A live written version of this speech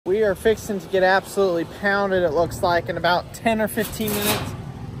We are fixing to get absolutely pounded, it looks like, in about 10 or 15 minutes,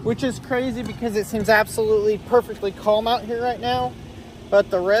 which is crazy because it seems absolutely perfectly calm out here right now. But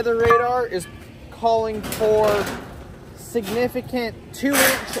the weather radar is calling for significant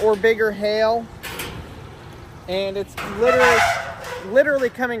 2-inch or bigger hail. And it's literally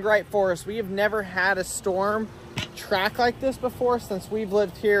coming right for us. We have never had a storm track like this before since we've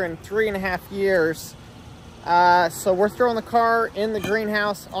lived here in 3.5 years. So we're throwing the car in the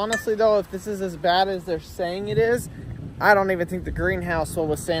greenhouse. Honestly though, if this is as bad as they're saying it is, I don't even think the greenhouse will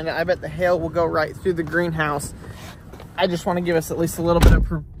withstand it. I bet the hail will go right through the greenhouse. I just want to give us at least a little bit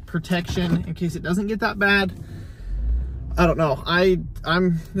of protection in case it doesn't get that bad. I don't know.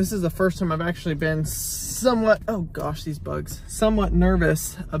 This is the first time I've actually been somewhat, oh gosh, these bugs, somewhat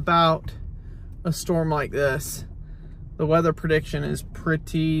nervous about a storm like this. The weather prediction is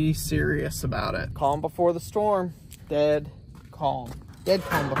pretty serious about it. Calm before the storm. Dead calm. Dead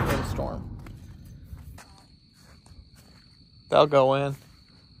calm before the storm. They'll go in.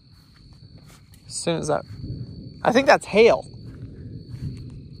 As soon as that... I think that's hail.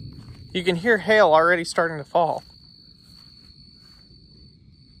 You can hear hail already starting to fall.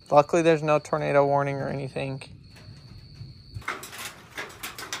 Luckily, there's no tornado warning or anything.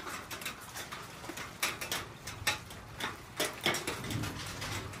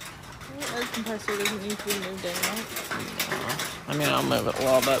 Air compressor doesn't need to be moved anymore. I mean, I'll move it a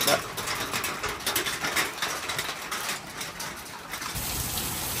little bit, but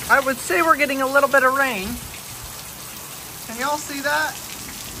I would say we're getting a little bit of rain. Can y'all see that?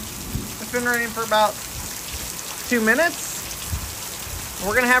 It's been raining for about 2 minutes.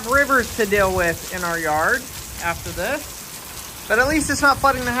 We're gonna have rivers to deal with in our yard after this, but at least it's not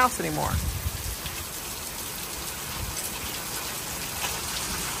flooding the house anymore.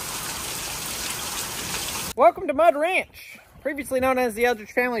 Welcome to Mud Ranch, previously known as the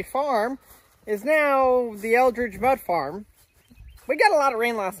Eldredge Family Farm, is now the Eldredge Mud Farm. We got a lot of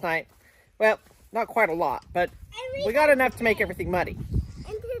rain last night. Well, not quite a lot, but we got enough to make everything muddy.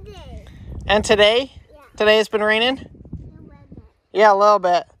 And today. And today? Yeah. Today it's been raining? Yeah, a little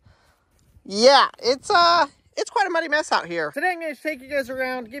bit. Yeah, it's quite a muddy mess out here. Today I'm going to take you guys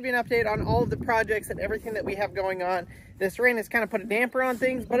around, give you an update on all of the projects and everything that we have going on. This rain has kind of put a damper on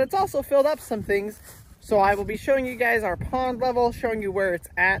things, but it's also filled up some things. So I will be showing you guys our pond level, showing you where it's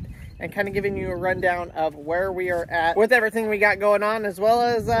at, and kind of giving you a rundown of where we are at with everything we got going on, as well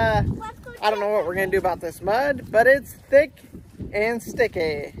as, I don't know what we're going to do about this mud, but it's thick and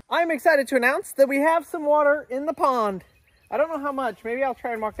sticky. I'm excited to announce that we have some water in the pond. I don't know how much. Maybe I'll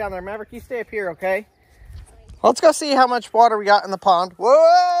try and walk down there. Maverick, you stay up here, okay? Let's go see how much water we got in the pond. Whoa!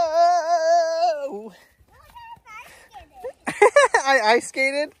 I ice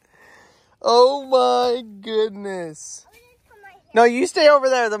skated? Oh my goodness. No, you stay over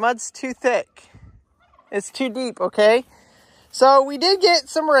there. The mud's too thick. It's too deep, okay? So we did get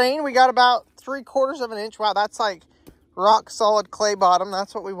some rain. We got about 3/4 of an inch. Wow, that's like rock solid clay bottom.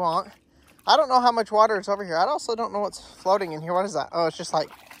 That's what we want. I don't know how much water is over here. I also don't know what's floating in here. What is that? Oh, it's just like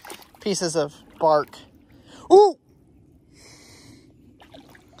pieces of bark. Ooh!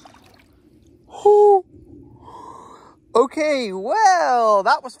 Ooh! Okay, well,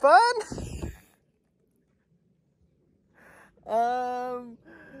 that was fun.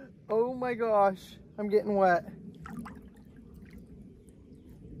 Oh my gosh, I'm getting wet.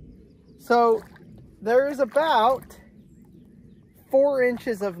 So there is about 4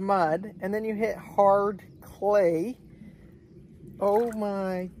 inches of mud, and then you hit hard clay. Oh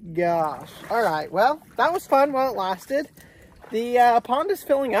my gosh. All right, well, that was fun while it lasted. The pond is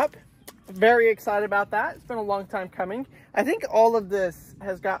filling up. Very excited about that. It's been a long time coming. I think all of this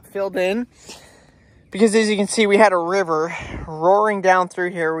has got filled in because, as you can see, we had a river roaring down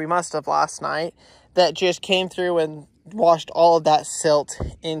through here. We must have last night, that just came through and washed all of that silt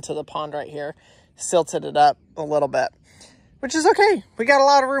into the pond right here. Silted it up a little bit, which is okay. We got a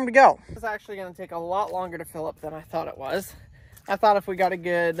lot of room to go. It's actually going to take a lot longer to fill up than I thought it was. I thought if we got a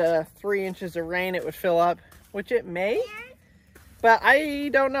good 3 inches of rain, it would fill up, which it may. But I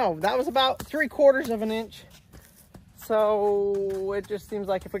don't know. That was about 3/4 of an inch. So it just seems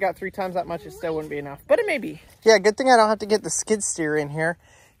like if we got 3 times that much, it still wouldn't be enough. But it may be. Yeah, good thing I don't have to get the skid steer in here.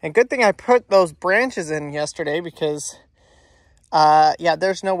 And good thing I put those branches in yesterday because, yeah,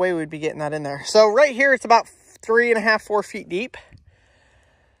 there's no way we'd be getting that in there. So right here, it's about 3.5, 4 feet deep.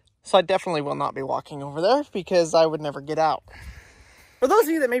 So I definitely will not be walking over there because I would never get out. For those of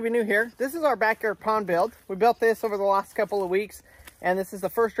you that may be new here, this is our backyard pond build. We built this over the last couple of weeks, and this is the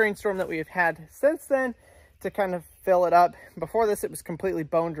first rainstorm that we've had since then to kind of fill it up. Before this, it was completely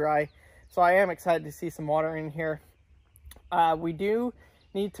bone dry, so I am excited to see some water in here. We do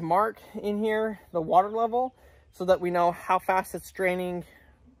need to mark in here the water level so that we know how fast it's draining.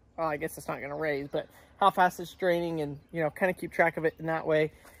 Well, I guess it's not going to raise, but how fast it's draining, and, you know, kind of keep track of it in that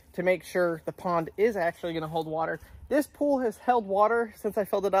way to make sure the pond is actually going to hold water. This pool has held water since I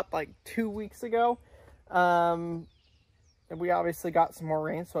filled it up like 2 weeks ago. And we obviously got some more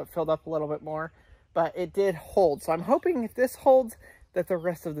rain, so it filled up a little bit more, but it did hold. So I'm hoping if this holds, that the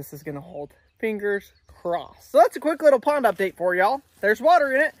rest of this is going to hold. Fingers crossed. So that's a quick little pond update for y'all. There's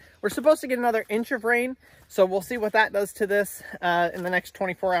water in it. We're supposed to get another inch of rain, so we'll see what that does to this in the next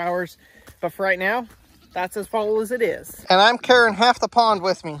 24 hours. But for right now, that's as full as it is. And I'm carrying half the pond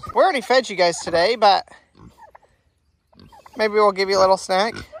with me. We already fed you guys today, but maybe we'll give you a little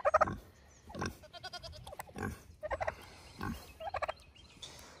snack.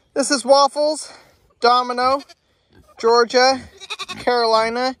 This is Waffles, Domino, Georgia,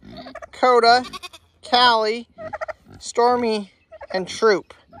 Carolina, Coda, Callie, Stormy, and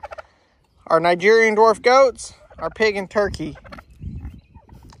Troop. Our Nigerian dwarf goats, our pig and turkey.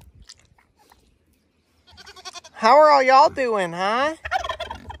 How are all y'all doing, huh?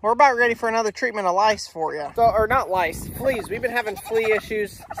 We're about ready for another treatment of lice for you. So, or not lice, fleas. We've been having flea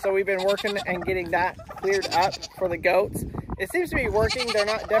issues, so we've been working and getting that cleared up for the goats. It seems to be working. They're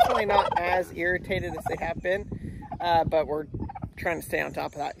definitely not as irritated as they have been, but we're trying to stay on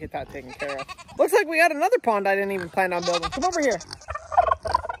top of that, get that taken care of. Looks like we got another pond I didn't even plan on building. Come over here.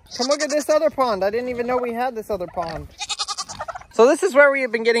 Come look at this other pond. I didn't even know we had this other pond. So this is where we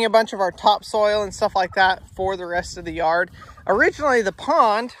have been getting a bunch of our topsoil and stuff like that for the rest of the yard. Originally the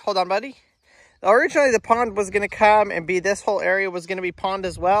pond, hold on buddy. Originally the pond was gonna come and be, this whole area was gonna be pond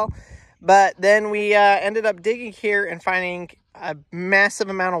as well. But then we ended up digging here and finding a massive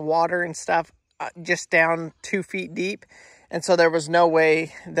amount of water and stuff just down 2 feet deep. And so there was no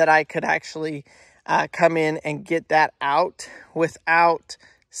way that I could actually come in and get that out without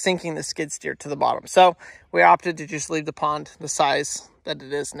sinking the skid steer to the bottom. So we opted to just leave the pond the size that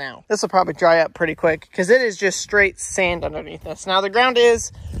it is now. This will probably dry up pretty quick because it is just straight sand underneath us. Now the ground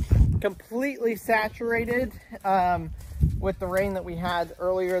is completely saturated with the rain that we had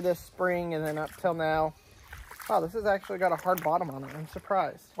earlier this spring and then up till now. Wow, this has actually got a hard bottom on it. I'm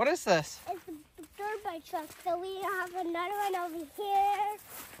surprised. What is this? It's the dirt bike truck. So we have another one over here,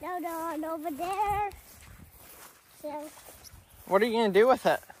 another one over there. So what are you gonna do with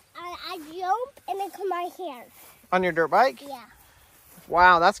it? I jump and then come right here. On your dirt bike? Yeah.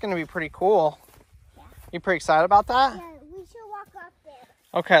 Wow, that's gonna be pretty cool. Yeah. You pretty excited about that? Yeah, we should walk up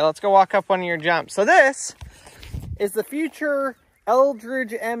there. Okay, let's go walk up one of your jumps. So this is the future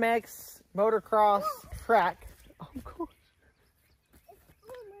Eldredge MX motocross track. Oh gosh.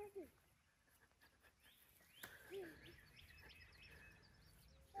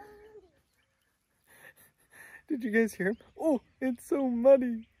 Did you guys hear him? Oh, it's so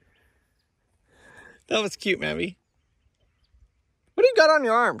muddy. That was cute, Mammy. What do you got on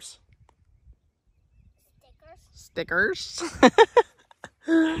your arms? Stickers. Stickers.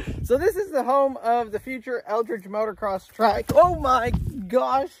 So this is the home of the future Eldredge motocross track. Oh my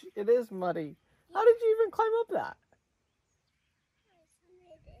gosh, it is muddy. How did you even climb up that?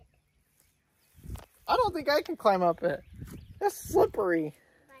 I don't think I can climb up it. That's slippery.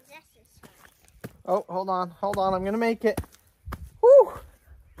 Oh, hold on. Hold on. I'm going to make it. Woo!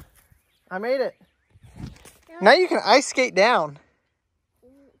 I made it. Now you can ice skate down.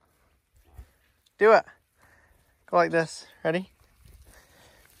 Do it. Go like this. Ready?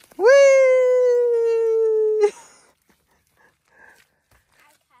 Whee!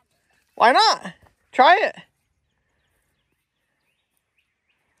 Why not? Try it.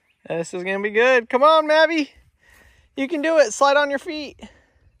 This is going to be good. Come on, Mabby. You can do it. Slide on your feet.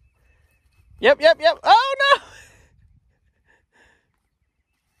 Yep, yep, yep. Oh, no.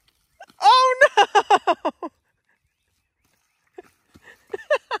 Oh, no.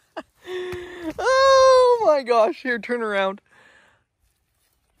 Oh, my gosh. Here, turn around.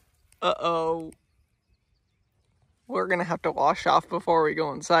 Uh-oh. We're going to have to wash off before we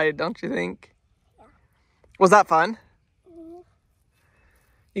go inside, don't you think? Yeah. Was that fun? Mm-hmm.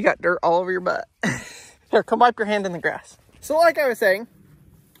 You got dirt all over your butt. Here, come wipe your hand in the grass. So like I was saying,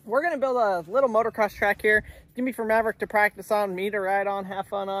 we're going to build a little motocross track here. It's going to be for Maverick to practice on, me to ride on, have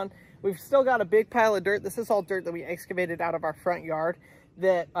fun on. We've still got a big pile of dirt. This is all dirt that we excavated out of our front yard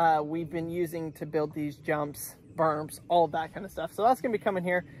that we've been using to build these jumps, berms, all of that kind of stuff. So that's going to be coming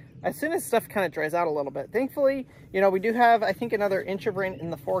here as soon as stuff kind of dries out a little bit. Thankfully, you know, we do have, I think, another inch of rain in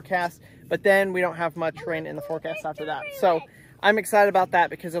the forecast, but then we don't have much rain in the forecast after that. So I'm excited about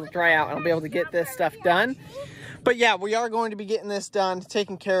that because it'll dry out and I'll be able to get this stuff done. But yeah, we are going to be getting this done,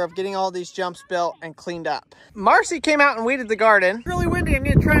 taken care of, getting all these jumps built and cleaned up. Marcy came out and weeded the garden. It's really windy. I'm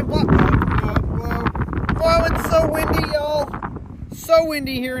gonna try and block. Whoa, it's so windy, y'all. So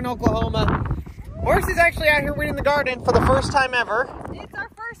windy here in Oklahoma. Marcy's actually out here weeding the garden for the first time ever. It's our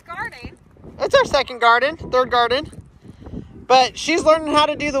first garden. It's our second garden, third garden. But she's learning how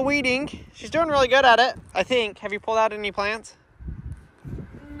to do the weeding. She's doing really good at it, I think. Have you pulled out any plants?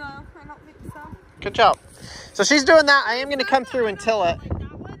 No, I don't think so. Good job. So she's doing that. I am going to come through and till it. Like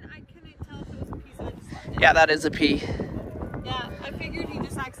that one, I couldn't tell if it was a pea, so I just left it. Yeah, that is a pea. Yeah, I figured you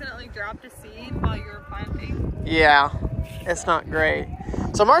just accidentally dropped a seed while you were planting. Yeah, it's not great.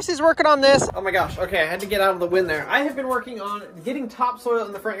 So Marcy's working on this. Oh my gosh, okay, I had to get out of the wind there. I have been working on getting topsoil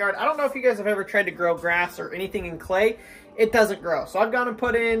in the front yard. I don't know if you guys have ever tried to grow grass or anything in clay. It doesn't grow. So I've gone and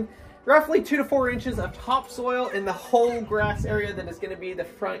put in roughly 2 to 4 inches of topsoil in the whole grass area that is going to be the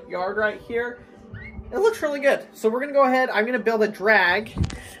front yard right here. It looks really good. So we're going to go ahead. I'm going to build a drag.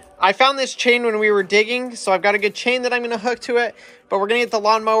 I found this chain when we were digging, so I've got a good chain that I'm going to hook to it. But we're going to get the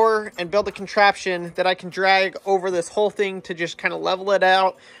lawnmower and build a contraption that I can drag over this whole thing to just kind of level it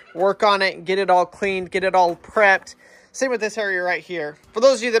out, work on it, get it all cleaned, get it all prepped. Same with this area right here. For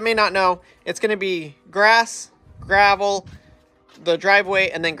those of you that may not know, it's going to be grass, gravel, the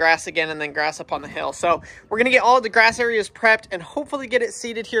driveway, and then grass again, and then grass up on the hill. So we're going to get all of the grass areas prepped and hopefully get it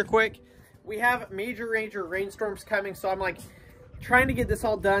seeded here quick. We have major rainstorms coming, so I'm like trying to get this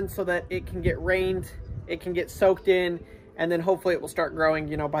all done so that it can get rained, it can get soaked in, and then hopefully it will start growing,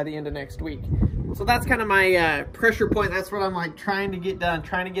 you know, by the end of next week. So that's kind of my pressure point. That's what I'm like trying to get done,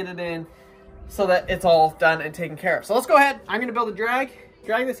 trying to get it in so that it's all done and taken care of. So let's go ahead. I'm going to build a drag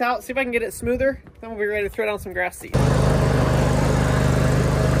this out, see if I can get it smoother. Then we'll be ready to throw down some grass seed.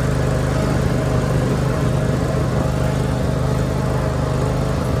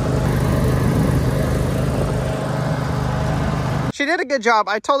 She did a good job.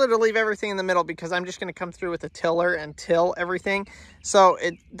 I told her to leave everything in the middle because I'm just going to come through with a tiller and till everything. So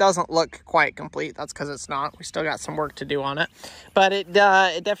it doesn't look quite complete. That's because it's not. We still got some work to do on it. But it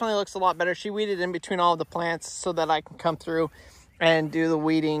definitely looks a lot better. She weeded in between all of the plants so that I can come through and do the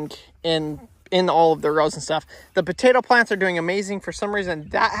weeding in all of the rows and stuff. The potato plants are doing amazing. For some reason,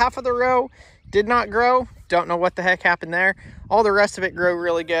 that half of the row did not grow. Don't know what the heck happened there. All the rest of it grew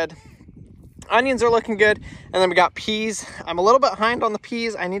really good. Onions are looking good. And then we got peas. I'm a little bit behind on the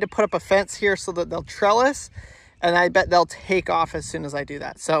peas. I need to put up a fence here so that they'll trellis. And I bet they'll take off as soon as I do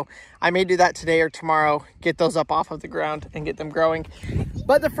that. So I may do that today or tomorrow. Get those up off of the ground and get them growing.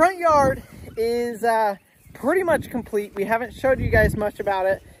 But the front yard is pretty much complete. We haven't showed you guys much about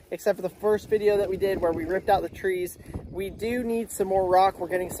it except for the first video that we did where we ripped out the trees. We do need some more rock. We're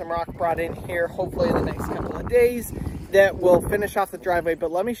getting some rock brought in here hopefully in the next couple of days that will finish off the driveway.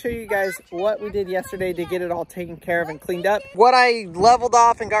 But let me show you guys what we did yesterday to get it all taken care of and cleaned up. What I leveled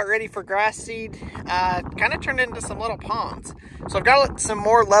off and got ready for grass seed kind of turned into some little ponds. So I've got some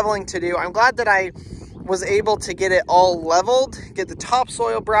more leveling to do. I'm glad that I was able to get it all leveled, get the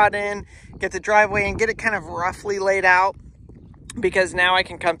topsoil brought in, get the driveway and get it kind of roughly laid out, because now I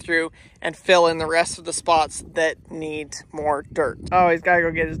can come through and fill in the rest of the spots that need more dirt. Oh, he's got to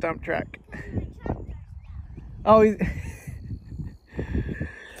go get his dump truck. Oh,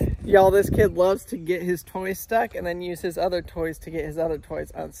 y'all, this kid loves to get his toys stuck and then use his other toys to get his other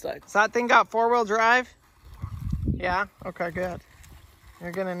toys unstuck. So that thing got 4-wheel drive? Yeah? Okay, good.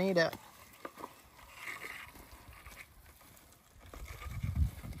 You're gonna need it.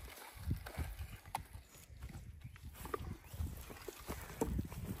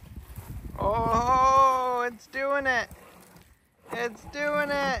 Oh, it's doing it. It's doing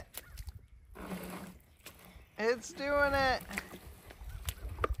it. It's doing it.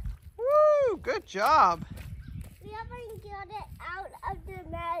 Woo, good job. We haven't got it out of the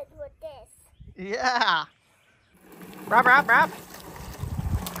mud with this. Yeah. Rap.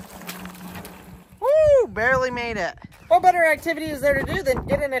 Woo, barely made it. What better activity is there to do than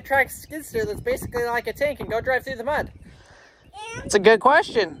get in a track skid steer that's basically like a tank and go drive through the mud? It's a good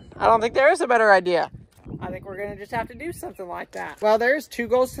question. I don't think there is a better idea. I think we're going to just have to do something like that. Well, there's 2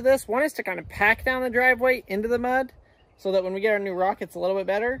 goals to this. One is to kind of pack down the driveway into the mud so that when we get our new rock, it's a little bit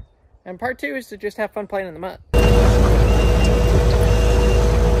better. And part 2 is to just have fun playing in the mud.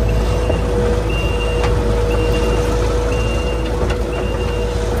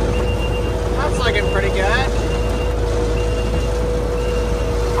 That's looking pretty good.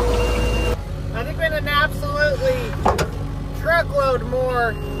 I think we need an absolutely truckload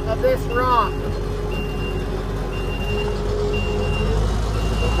more of this rock.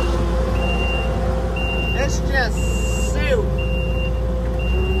 It's just soup.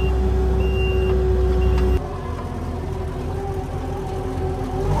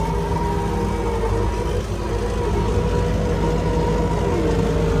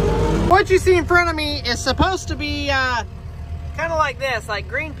 what you see in front of me is supposed to be kind of like this, like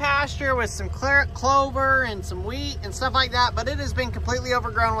green pasture with some clover and some wheat and stuff like that, but it has been completely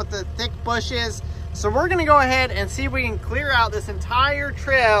overgrown with the thick bushes. So we're gonna go ahead and see if we can clear out this entire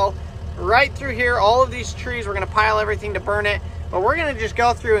trail right through here. All of these trees, we're gonna pile everything to burn it, but we're gonna just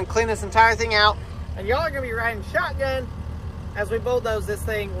go through and clean this entire thing out. And y'all are gonna be riding shotgun as we bulldoze this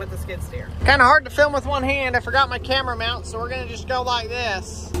thing with the skid steer. Kind of hard to film with one hand. I forgot my camera mount, so we're gonna just go like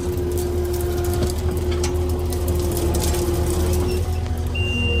this.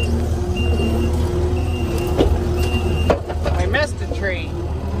 I missed a tree.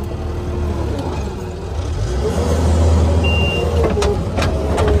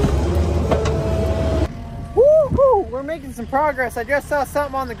 Woo-hoo! We're making some progress. I just saw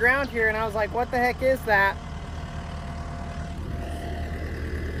something on the ground here and I was like, what the heck is that?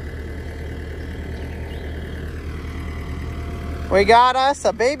 We got us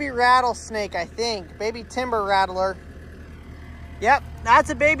a baby rattlesnake, I think. Baby timber rattler. Yep, that's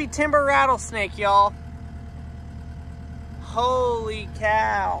a baby timber rattlesnake, y'all. Holy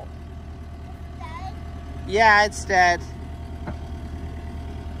cow. Dead? Yeah, it's dead.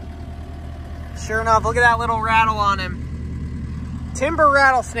 Sure enough, look at that little rattle on him. Timber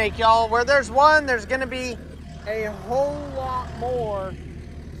rattlesnake, y'all. Where there's one, there's gonna be a whole lot more.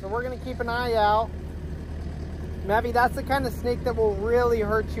 So we're gonna keep an eye out. Maddie, that's the kind of snake that will really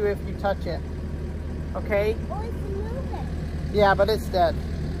hurt you if you touch it. Okay? Oh, it's moving. Yeah, but it's dead.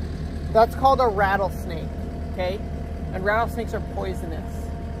 That's called a rattlesnake, okay? And rattlesnakes are poisonous,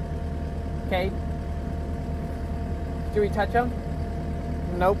 okay? Do we touch them?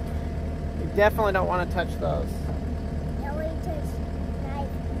 Nope. We definitely don't want to touch those. Yeah, we touch knives.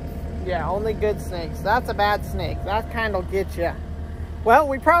 Yeah, only good snakes. That's a bad snake. That kind will get you. Well,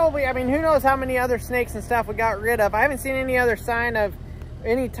 we probably, I mean, who knows how many other snakes and stuff we got rid of. I haven't seen any other sign of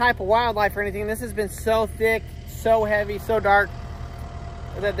any type of wildlife or anything. This has been so thick, so heavy, so dark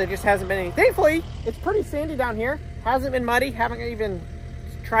that there just hasn't been any. Thankfully, it's pretty sandy down here. Hasn't been muddy. Haven't even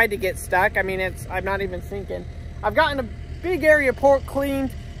tried to get stuck. I mean, I'm not even sinking. I've gotten a big area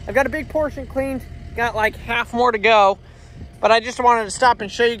cleaned. I've got a big portion cleaned. Got like half more to go. But I just wanted to stop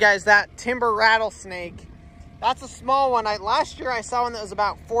and show you guys that timber rattlesnake. That's a small one. Last year I saw one that was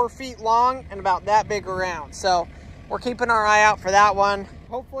about 4 feet long and about that big around. So we're keeping our eye out for that one.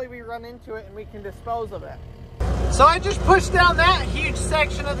 Hopefully we run into it and we can dispose of it. So I just pushed down that huge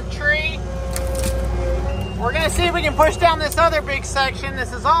section of the tree. We're gonna see if we can push down this other big section.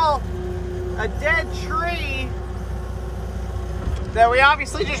 This is all a dead tree that we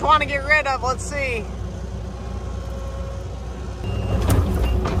obviously just want to get rid of. Let's see.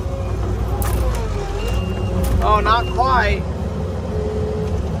 Oh, not quite.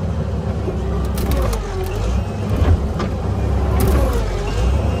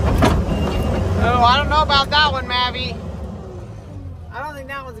 Oh, I don't know about that one, Mavi. I don't think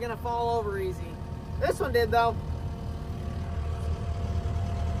that one's gonna fall over easy. This one did, though.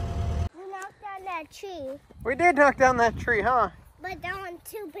 We knocked down that tree. We did knock down that tree, huh? But that one's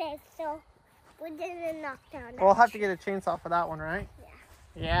too big, so we didn't knock down that We'll have to get a chainsaw for that one, right?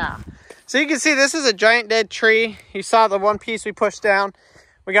 Yeah. So you can see this is a giant dead tree. You saw the one piece we pushed down.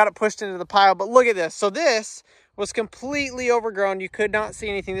 We got it pushed into the pile, but look at this. So this was completely overgrown. You could not see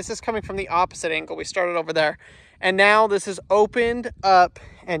anything. This is coming from the opposite angle. We started over there. And now this is opened up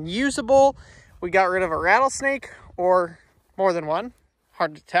and usable. We got rid of a rattlesnake, or more than one.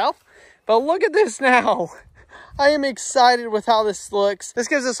 Hard to tell. But look at this now. I am excited with how this looks. This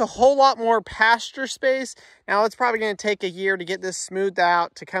gives us a whole lot more pasture space. Now it's probably going to take a year to get this smoothed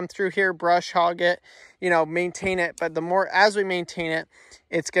out, to come through here, brush hog it, you know, maintain it. But the more, as we maintain it,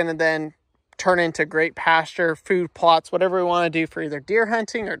 it's going to then turn into great pasture, food plots, whatever we want to do for either deer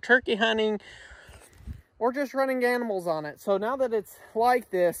hunting or turkey hunting, or just running animals on it. So now that it's like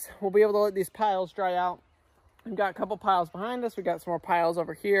this, we'll be able to let these piles dry out. We've got a couple piles behind us. We've got some more piles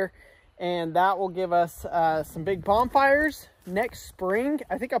over here. And that will give us some big bonfires next spring.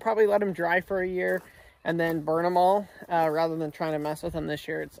 I think I'll probably let them dry for a year and then burn them all rather than trying to mess with them this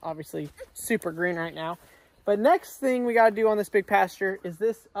year. It's obviously super green right now. But next thing we got to do on this big pasture is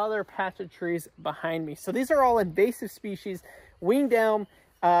this other patch of trees behind me. So these are all invasive species. Winged elm,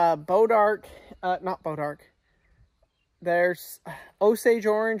 bodark, not bodark. There's Osage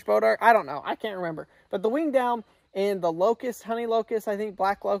orange, bodark. I don't know. I can't remember. But the winged elm and the locust, honey locust, I think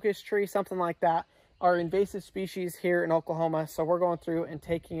black locust tree, something like that. are invasive species here in Oklahoma. So we're going through and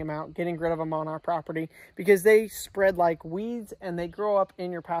taking them out, getting rid of them on our property because they spread like weeds and they grow up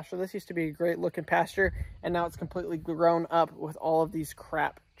in your pasture. This used to be a great looking pasture and now it's completely grown up with all of these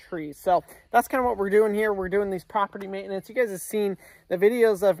crap trees. So that's kind of what we're doing here. We're doing these property maintenance. You guys have seen the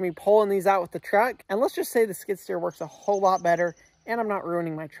videos of me pulling these out with the truck, and let's just say the skid steer works a whole lot better and I'm not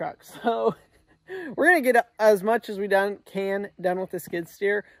ruining my truck. So we're going to get as much as we can done with the skid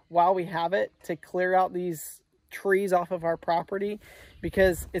steer while we have it to clear out these trees off of our property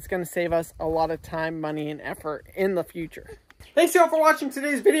because it's going to save us a lot of time, money, and effort in the future. Thanks y'all for watching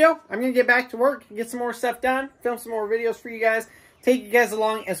today's video. I'm going to get back to work, get some more stuff done, film some more videos for you guys, take you guys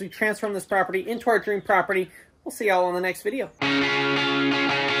along as we transform this property into our dream property. We'll see y'all on the next video.